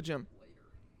gonna go to the gym?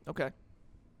 Later. Okay. If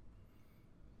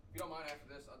you don't mind after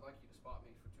this, I'd like you to spot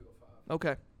me for 205.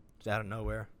 Okay. Just out of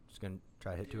nowhere. Just gonna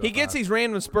try to hit 205. He gets these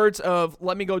random spurts of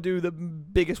let me go do the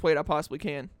biggest weight I possibly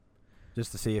can.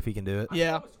 just to see if he can do it.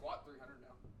 Yeah. I can squat 300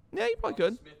 now. Yeah, you probably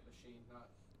could. Smith machine, not.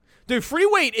 Dude, free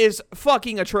weight is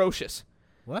fucking atrocious.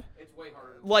 What? It's way harder.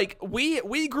 Like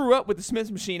we grew up with the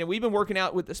Smith machine and we've been working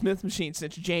out with the Smith machine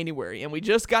since January and we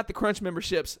just got the Crunch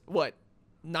memberships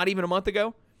not even a month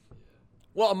ago?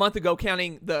 Well, a month ago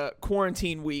counting the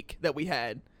quarantine week that we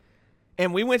had.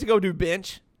 And we went to go do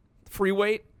bench, free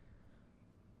weight.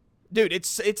 Dude,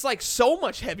 it's like so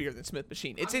much heavier than Smith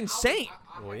machine. It's insane.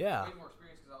 I Well, have yeah. way more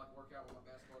experience because I like work out with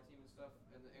my basketball team and stuff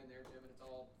in their gym, and it's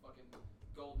all fucking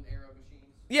golden era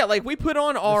machines. Yeah, like we put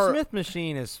on The our. Smith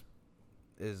machine is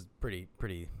pretty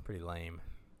lame.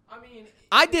 I mean,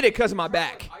 I did it 'cause of if my you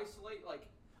try to, back. Isolate like.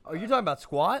 Oh, you're talking about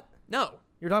squat? No,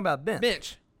 You're talking about bench.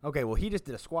 bench. Okay, well he just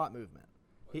did a squat movement.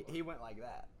 He went like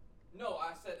that. No,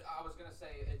 I was gonna say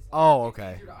it's. Oh, it's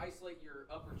okay. easier to isolate your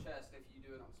upper chest if you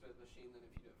do it on Smith machine than if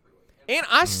you do it free weight. And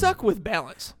I suck with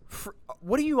balance.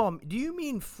 What do you do? You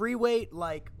mean free weight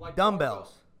like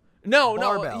dumbbells? No,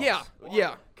 Barbells. no,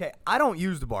 yeah. Okay, I don't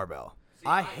use the barbell.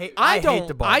 I hate I hate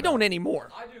the barbell. I don't anymore.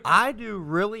 I do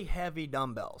really heavy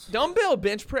dumbbells. Dumbbell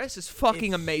bench press is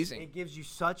fucking It's- amazing. It gives you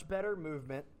such better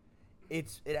movement.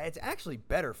 It's actually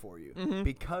better for you Mm-hmm.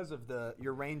 because of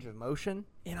your range of motion.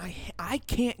 And I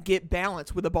can't get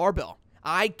balance with a barbell.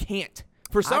 I can't.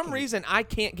 For some can- reason, I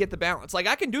can't get the balance. Like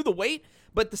I can do the weight,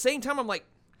 but at the same time, I'm like,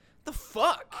 the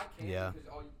fuck. I can't Yeah. because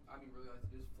all you, really have to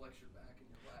do is flex your back and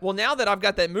your lat. Well, now that I've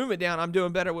got that movement down, I'm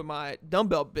doing better with my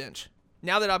dumbbell bench.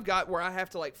 Now that I've got where I have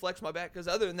to like flex my back, because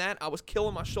other than that, I was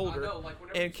killing my shoulder I know, like,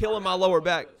 whenever and you killing start my out, lower like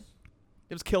back. this.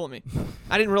 It was killing me.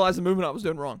 I didn't realize the movement I was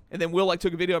doing wrong. And then Will like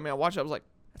took a video of me. I watched it. I was like,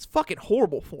 that's fucking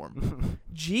horrible form.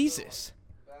 Jesus.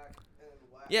 Back and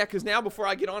lat. Yeah, because now before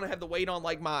I get on, I have the weight on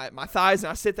like my thighs,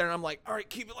 and I sit there and I'm like, all right,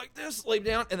 keep it like this, lay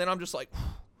down, and then I'm just like,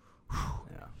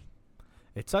 Yeah.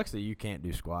 It sucks that you can't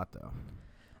do squat though.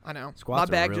 I know. Squats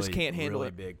my back are really, just can't handle really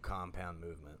it. big compound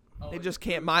movement. Oh, It it's just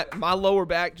can't. true. My lower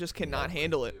back just cannot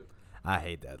handle it. I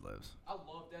hate deadlifts. I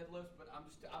love deadlifts, but I'm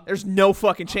There's no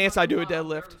fucking I'm chance not I do a gonna lie, I'm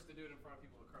deadlift. nervous to do it in front of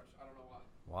people at Crunch. I don't know why.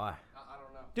 Why? I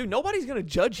don't know. Dude, nobody's gonna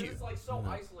judge 'Cause you. it's like so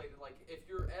isolated. Like if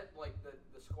you're at like the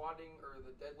squatting or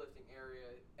the deadlifting area,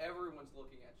 everyone's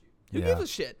looking at you. Who Yeah. gives a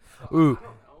shit? So, Ooh. I don't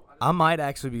know. I might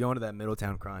actually be going to that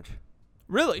Middletown Crunch.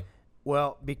 Really?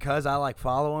 Well, because I like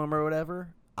follow them or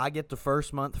whatever, I get the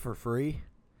first month for free,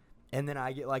 and then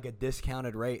I get like a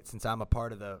discounted rate since I'm a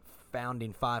part of the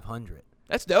founding 500.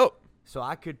 That's dope. So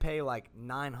I could pay like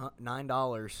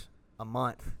 $9 a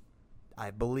month,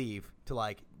 I believe, to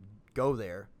like go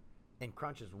there, and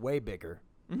Crunch is way bigger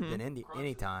than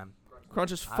any time.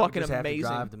 Crunch is I would fucking just have to amazing.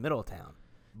 drive to Middletown.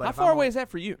 But How if far I'm away on- is that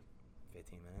for you?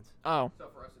 15 minutes. Oh, So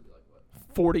for us, it'd be like what?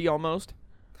 40 almost.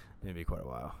 It'd be quite a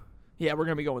while. Yeah, we're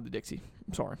gonna be going with the Dixie.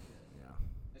 I'm sorry. Yeah.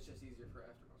 It's just easier for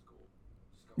afternoon school.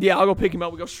 Just go. Yeah, I'll go pick him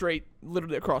up. We go straight,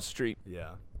 literally across the street.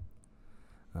 Yeah.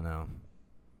 I know.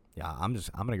 Yeah, I'm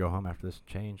gonna go home after this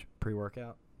change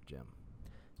pre-workout gym.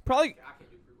 Probably, I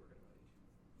can't do pre-workout at my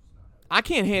age. Just not happening. I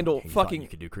can't handle You thought fucking. You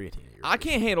could do creatine. At your I age.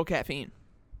 can't handle caffeine.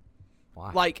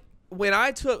 Why? Like when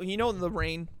I took, in the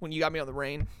rain, when you got me on the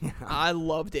rain, I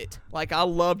loved it. Like I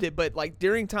loved it, but like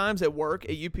during times at work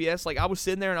at UPS, like I was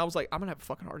sitting there and I was like, I'm gonna have a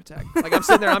fucking heart attack. Like I'm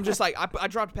sitting there, I'm just like, I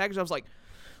dropped a package. I was like,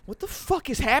 what the fuck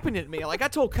is happening to me? Like I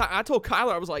told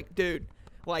Kyler, I was like, dude,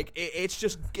 like it's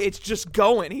just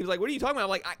going. He was like, what are you talking about? I'm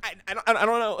like, I don't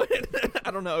know.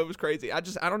 I don't know. It was crazy. I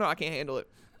don't know. I can't handle it.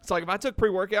 It's like if I took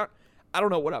pre-workout, I don't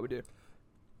know what I would do.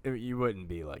 You wouldn't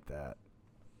be like that.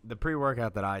 The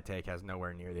pre-workout that I take has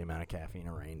nowhere near the amount of caffeine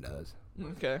a Rain does.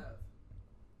 Okay.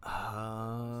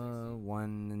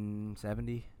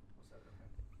 170.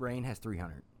 Rain has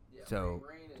 300. Yeah, So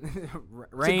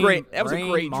rain is- That was a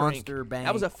great Monster, drink. Bang,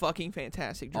 That was a fucking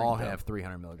fantastic drink. all though. have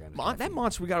 300 milligrams. of That caffeine.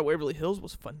 monster we got at Waverly Hills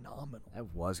was phenomenal. That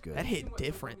was good. That See hit what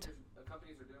different.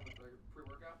 companies are doing with their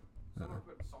pre-workout? Some are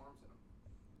putting SARMs in them.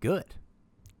 Good.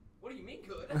 What do you mean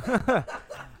good?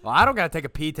 Well, I don't gotta take a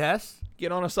pee test.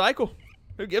 Get on a cycle.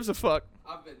 Who gives a fuck?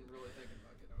 I've been really thinking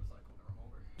about getting on a cycle when I'm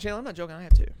older. Chandler, I'm not joking. I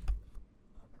have to.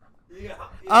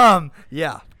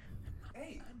 Yeah.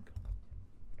 Hey,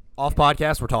 Off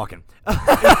podcast, we're talking.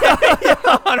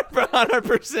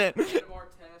 100%. NMR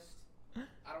test. I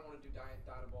don't want to do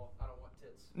Dynaball. I don't want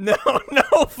tits.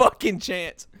 No fucking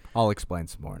chance. I'll explain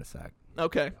some more in a sec.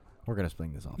 Okay. We're gonna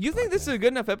spling this off. You the think this is podcast. a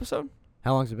good enough episode?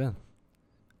 How long's it been?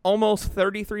 Almost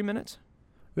 33 minutes.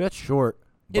 That's short.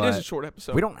 It is but a short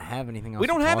episode. We don't have anything else. We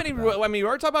don't to have talk any. about. I mean, we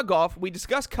already talked about golf. We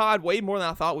discussed COD way more than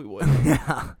I thought we would.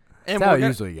 Yeah. And That's how we're it gonna-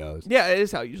 usually goes. Yeah, it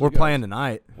is how it usually We're goes. playing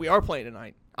tonight. We are playing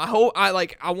tonight. I hope I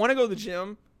want to go to the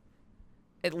gym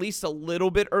at least a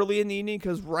little bit early in the evening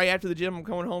because right after the gym I'm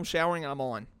coming home showering and I'm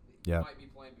on. Yeah. You might be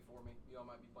playing before me. Y'all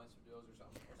might be playing some duos or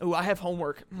something. Oh, I have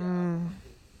homework. And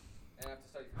I have to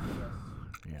study for the tests.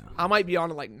 Yeah. I might be on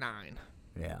at like 9,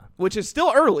 Yeah. which is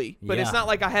still early, but it's Yeah. not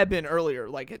like I had been earlier,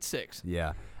 like at 6.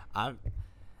 Yeah.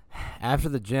 After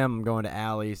the gym, I'm going to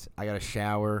Allie's. I got to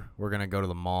shower. We're gonna go to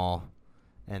the mall,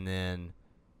 and then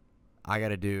I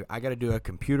gotta do a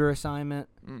computer assignment,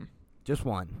 just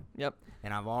one. Yep.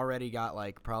 And I've already got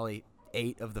like probably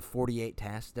 8 of the 48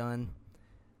 tasks done,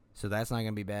 so that's not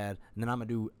gonna be bad. And then I'm gonna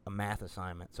do a math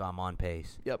assignment, so I'm on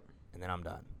pace. Yep. And then I'm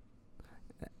done.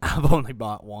 I've only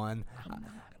bought one.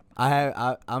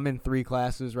 I'm in 3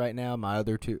 classes right now. My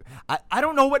other 2. I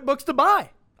don't know what books to buy.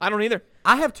 I don't either.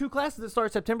 I have 2 classes that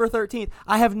start September 13th.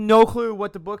 I have no clue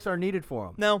what the books are needed for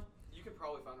them. No. You could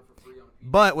probably find them for free on a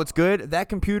But what's good, that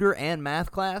computer and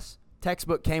math class,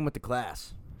 textbook came with the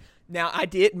class. Now, I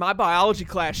did my biology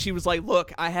class. She was like,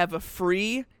 look, I have a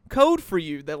free code for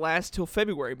you that lasts till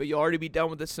February, but you'll already be done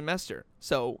with this semester.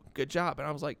 So good job. And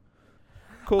I was like,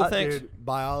 cool, thanks. Dude,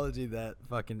 biology that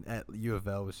fucking at U of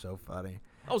L was so funny.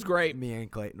 That was great. Me and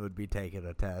Clayton would be taking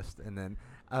a test, and then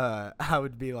I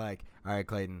would be like, all right,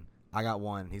 Clayton, I got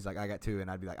 1. He's like, I got 2.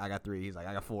 And I'd be like, I got 3. He's like,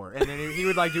 I got 4. And then he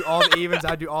would like do all the evens.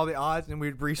 I'd do all the odds, and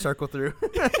we'd recircle through.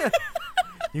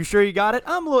 You sure you got it?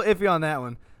 I'm a little iffy on that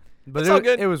one. But all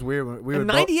good. It was weird. When we would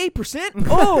 98%?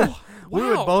 Oh, we wow.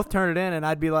 would both turn it in, and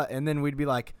I'd be like, and then we'd be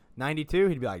like 92.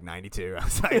 He'd be like 92. I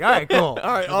was like, all right, cool. All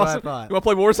right, That's what I awesome. thought. You want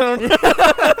to play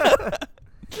Warzone?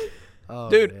 Oh,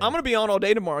 Dude, man. I'm going to be on all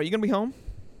day tomorrow. You going to be home?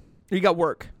 Or you got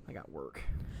work? I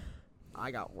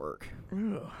got work.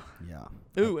 Ugh. Yeah.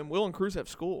 Ooh, and Will and Cruz have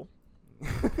school. I'm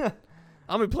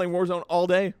going to be playing Warzone all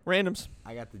day. Randoms.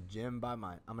 I got the gym I'm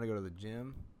going to go to the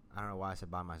gym. I don't know why I said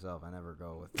by myself. I never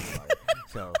go with anybody.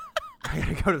 So I got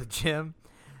to go to the gym,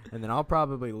 and then I'll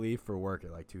probably leave for work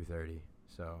at like 2:30.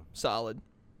 So Solid.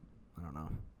 I don't know.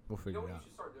 We'll You figure know what it you out.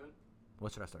 should start doing?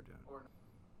 What should I start doing? Or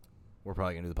We're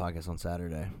probably going to do the podcast on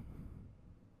Saturday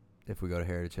if we go to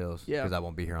Heritage Hills. Yeah. Because I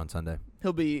won't be here on Sunday.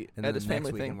 He'll be And at then his the next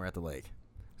family weekend thing. we're at the lake.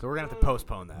 So we're going to have to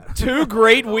postpone that. 2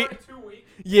 great weeks. 2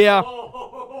 weeks? Yeah.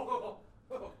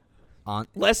 On,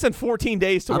 Less than 14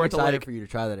 days till I'm we're at the excited lake. for you to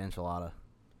try that enchilada.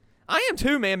 I am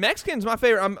too, man. Mexican's my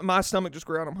favorite. My stomach just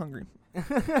grew out. I'm hungry. I'm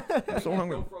so We have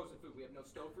hungry. no frozen food. We have no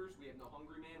stofers. We have no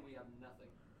Hungry Man. We have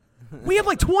nothing. We have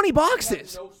like 20 We have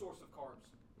boxes. no source of carbs.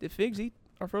 Did Figs eat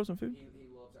our frozen food? He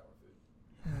loves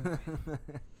our food.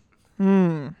 Hmm. We're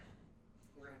going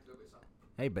to have to go get some.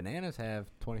 Hey, bananas have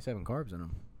 27 carbs in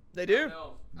them. They do?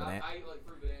 No, Bana- I eat like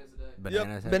 3 bananas a day.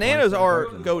 Bananas, have Bananas 27 are carbs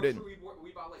in 'em. goated.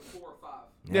 We buy like 4 or 5.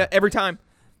 Yeah, every time.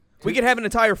 We could have an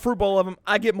entire fruit bowl of them.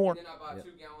 I get more. Then I buy 2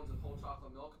 gallons of whole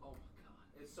chocolate milk. Oh my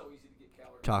god, it's so easy to get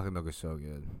calories. Chocolate milk is so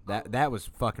good. That was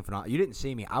fucking phenomenal. You didn't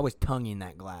see me. I was tonguing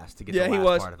that glass to get Yeah, the he last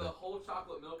was. part of The it. whole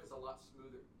chocolate milk is a lot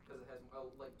smoother because it has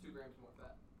like 2 grams more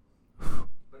fat.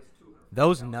 But it's 200.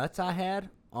 Those calories. nuts I had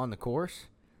on the course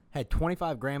had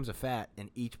 25 grams of fat in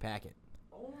each packet.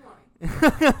 Oh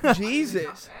my. Jesus.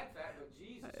 It's not bad fat, but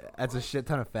Jesus. That's a shit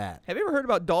ton of fat. Have you ever heard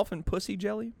about dolphin pussy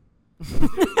jelly? Dude, you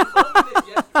told me this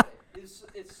yesterday.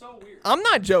 It's so weird. I'm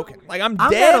not joking. Like, I'm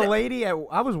I dead. met a lady I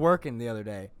was working the other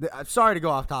day. I'm sorry to go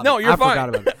off topic. No, you're I fine. forgot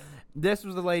about it. This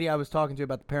was the lady I was talking to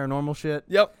about the paranormal shit.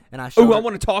 Yep. And I showed Ooh, her, I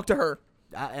want to talk to her.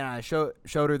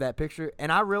 showed her that picture,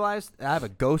 and I realized I have a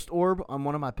ghost orb on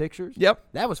one of my pictures. Yep.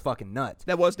 That was fucking nuts.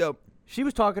 That was dope. She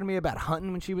was talking to me about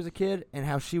hunting when she was a kid and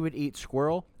how she would eat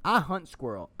squirrel. I hunt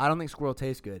squirrel. I don't think squirrel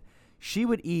tastes good. She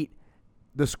would eat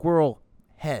the squirrel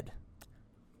head.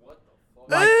 What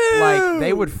the fuck? Like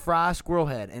they would fry squirrel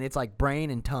head, and it's like brain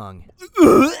and tongue.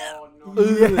 Oh no.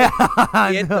 Yeah, I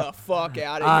Get know. the fuck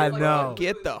out of I here. know.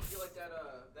 Get the I feel like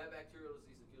that bacterial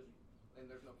disease that kills you, and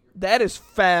there's no cure. That is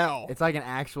foul. It's like an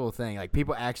actual thing. Like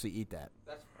people actually eat that.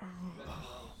 That's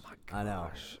I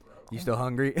know. You still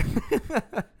hungry?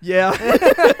 Yeah.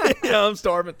 Yeah, I'm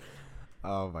starving.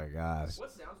 Oh my gosh,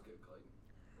 What sounds good, Clayton?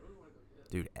 What do we want to go get?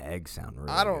 dude, eggs sound really.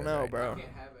 I don't good know, right bro. I can't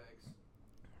have eggs.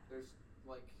 There's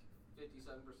like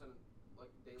 57% like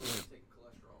daily intake of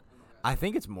cholesterol. In my I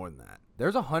think it's more than that.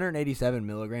 There's 187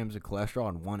 milligrams of cholesterol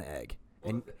in one egg,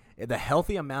 and the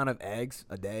healthy amount of eggs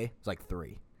a day is like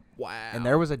 3. Wow. And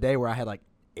there was a day where I had like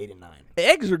 8 and 9.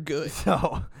 Eggs are good.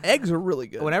 So Eggs are really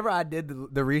good. whenever I did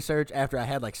the research after I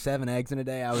had like 7 eggs in a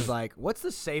day, I was like, "What's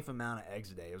the safe amount of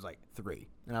eggs a day?" It was like 3,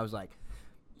 and I was like,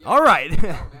 Yeah, "All right." Our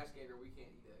mascator, we can't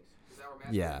eat eggs. 'Cause our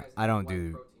mascator Yeah, has I don't white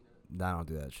do- protein in it. I don't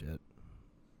do that shit.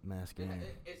 Masking.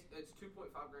 It's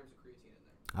 2.5 grams of creatine in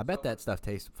there. I bet So- that stuff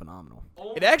tastes phenomenal.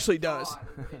 Oh It my actually does. God,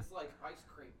 It's like ice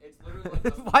cream. It's literally like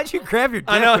the Why'd you grab your dick?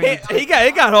 I know. when you He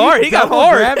got hard. He got double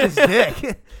hard. grabbed his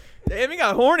dick? Damn, he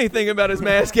got horny thinking about his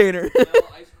mascator. vanilla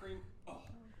ice cream. Oh.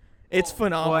 It's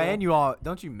phenomenal. Boy, and you all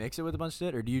don't you mix it with a bunch of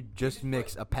shit, or do you just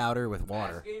mix a powder with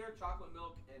water? Mascator, chocolate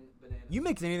milk, and bananas. You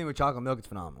mix anything with chocolate milk, it's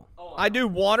phenomenal. Oh, I do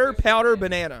water, powder,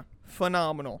 banana.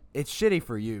 Phenomenal. It's shitty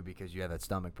for you because you have that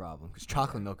stomach problem. Because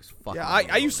chocolate milk is fucking. Yeah,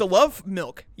 I used to love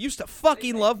milk. Used to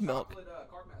fucking love milk. Chocolate,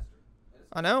 Carb Master. And it's-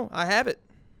 I know. I have it.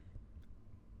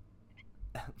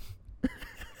 Dude,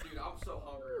 I'm so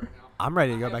hungry right now. I'm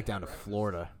ready to go I back haven't down had to breakfast.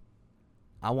 Florida.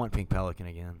 I want pink pelican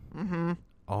again. Mm-hmm.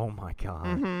 Oh my god.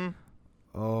 Mm-hmm.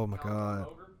 Oh my Donald god. Trump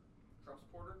ogre, Trump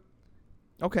supporter.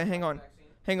 Okay, hang on. Vaccine.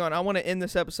 Hang on. I want to end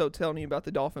this episode telling you about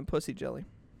the dolphin pussy jelly.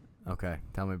 Okay,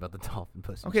 tell me about the dolphin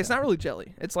pussy. Okay, it's not really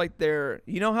jelly. It's like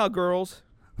you know how girls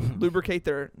lubricate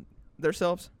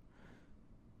themselves?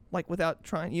 Like without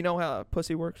trying. You know how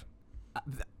pussy works?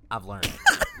 I've learned.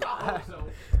 I hope so.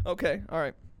 Okay, all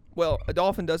right. Well, a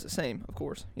dolphin does the same, of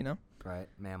course, you know? Right,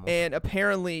 mammal. And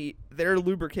apparently their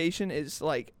lubrication is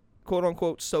like, quote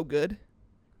unquote, so good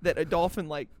that a dolphin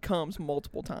like comes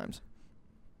multiple times.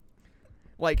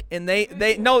 Like, and I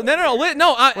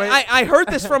heard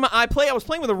this from I was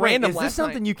playing with a random Is this last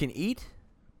something night. you can eat?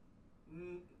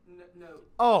 No.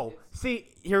 Oh, see,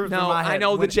 here's No, my head. I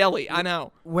know the jelly. I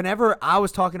know. Whenever I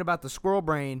was talking about the squirrel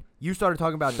brain, you started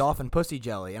talking about dolphin pussy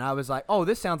jelly, and I was like, "Oh,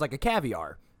 this sounds like a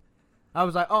caviar." I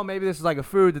was like, "Oh, maybe this is like a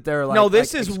food that they're like." No,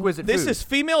 this like is exquisite this food. is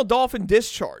female dolphin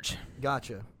discharge.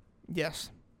 Gotcha.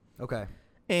 Yes. Okay.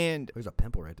 And There's a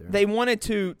pimple right there. they wanted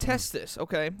to test this.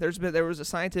 Okay, there was a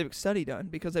scientific study done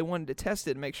because they wanted to test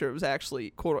it and make sure it was actually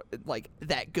quote like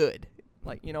that good.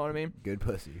 Like, you know what I mean? Good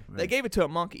pussy. Right. They gave it to a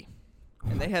monkey,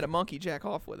 and they had a monkey jack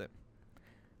off with it.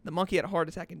 The monkey had a heart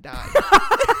attack and died.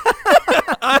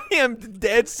 I am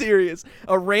dead serious.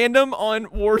 A random on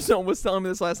Warzone was telling me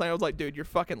this last night. I was like, dude, you're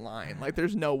fucking lying. Like,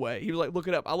 there's no way. He was like, look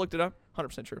it up. I looked it up.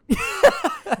 100% true.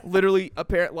 Literally,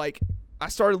 apparent. Like, I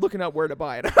started looking up where to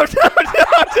buy it. I'm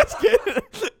just kidding.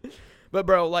 But,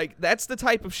 bro, like, that's the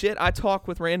type of shit I talk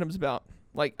with randoms about.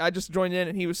 Like, I just joined in,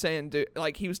 and he was saying, dude,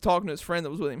 like, he was talking to his friend that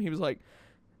was with him. He was like,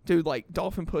 dude, like,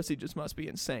 dolphin pussy just must be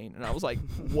insane. And I was like,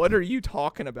 what are you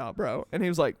talking about, bro? And he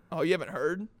was like, oh, you haven't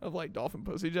heard of, like, dolphin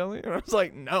pussy jelly? And I was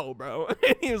like, no, bro.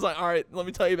 And he was like, all right, let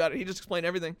me tell you about it. He just explained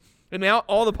everything. And now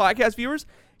all the podcast viewers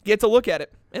get to look at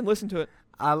it and listen to it.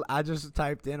 I just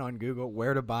typed in on Google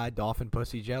where to buy dolphin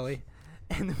pussy jelly,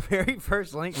 and the very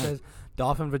first link says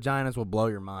dolphin vaginas will blow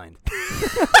your mind.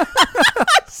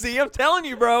 See, I'm telling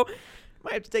you, bro.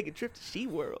 Might have to take a trip to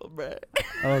SeaWorld, bro.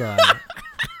 Hold on.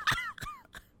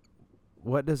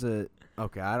 What does it?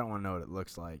 Okay, I don't want to know what it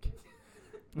looks like.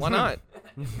 Why not?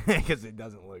 Because it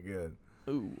doesn't look good.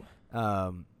 Ooh.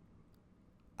 I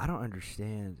don't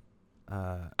understand.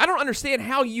 I don't understand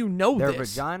how you know Their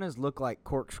this. vaginas look like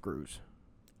corkscrews.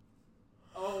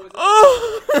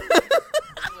 Oh, is it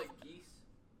like geese?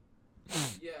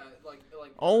 Yeah, like.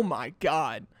 Oh my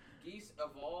God. Geese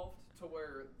evolved to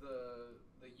where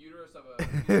the uterus of a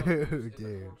female goose is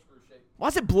Dude. a corkscrew shape. Why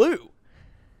is it blue?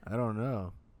 I don't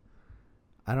know.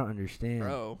 I don't understand.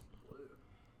 Bro.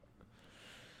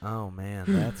 Oh man,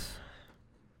 that's.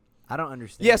 I don't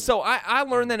understand. Yeah, so I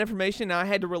learned that information, and I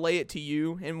had to relay it to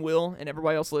you and Will and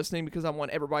everybody else listening because I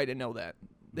want everybody to know that.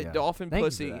 The Yeah. dolphin Thank you for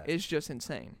pussy that. is just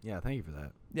insane. Yeah, thank you for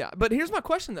that. Yeah, but here's my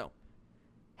question, though.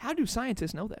 How do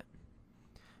scientists know that?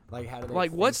 Like, how do they?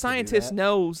 Like, think what to do scientist that?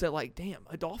 knows that, like, damn,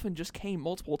 a dolphin just came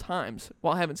multiple times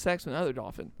while having sex with another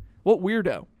dolphin? What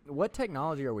weirdo? What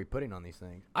technology are we putting on these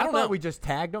things? I don't thought know. we just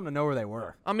tagged them to know where they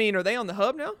were. I mean, are they on the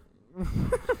hub now?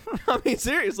 I mean,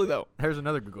 seriously, though. There's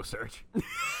another Google search.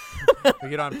 We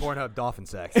get on Pornhub dolphin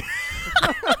sex.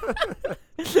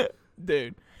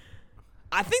 Dude.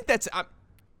 I think that's...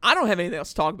 I don't have anything else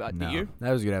to talk about, do you?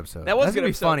 That was a good episode. That was a That's good gonna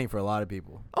episode. be funny for a lot of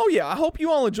people. Oh, yeah. I hope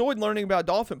you all enjoyed learning about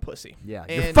dolphin pussy. Yeah,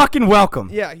 And- you're fucking welcome.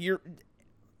 Yeah,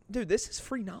 dude, this is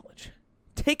free knowledge.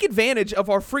 Take advantage of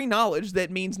our free knowledge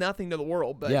that means nothing to the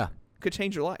world, but Yeah. could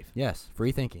change your life. Yes,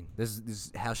 free thinking. This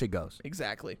is how shit goes.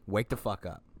 Exactly. Wake the fuck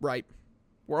up. Right.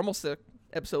 We're almost at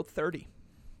episode 30.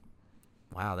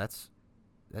 Wow, that's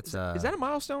Is that a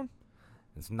milestone?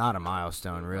 it's not a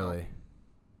milestone really.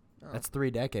 Oh. That's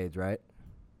 3 decades, right?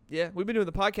 Yeah, we've been doing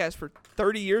the podcast for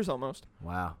 30 years almost.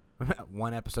 Wow.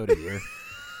 1 episode a year.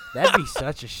 That'd be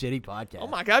such a shitty podcast. Oh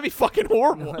my God, that'd be fucking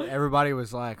horrible. Everybody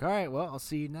was like, all right, well, I'll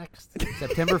see you next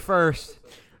September 1st.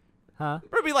 Huh?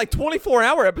 It'd be like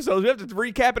 24-hour episodes. We have to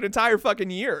recap an entire fucking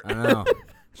year. I know.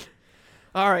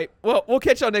 All right. Well, we'll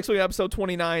catch y'all next week, episode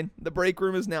 29. The break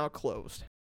room is now closed.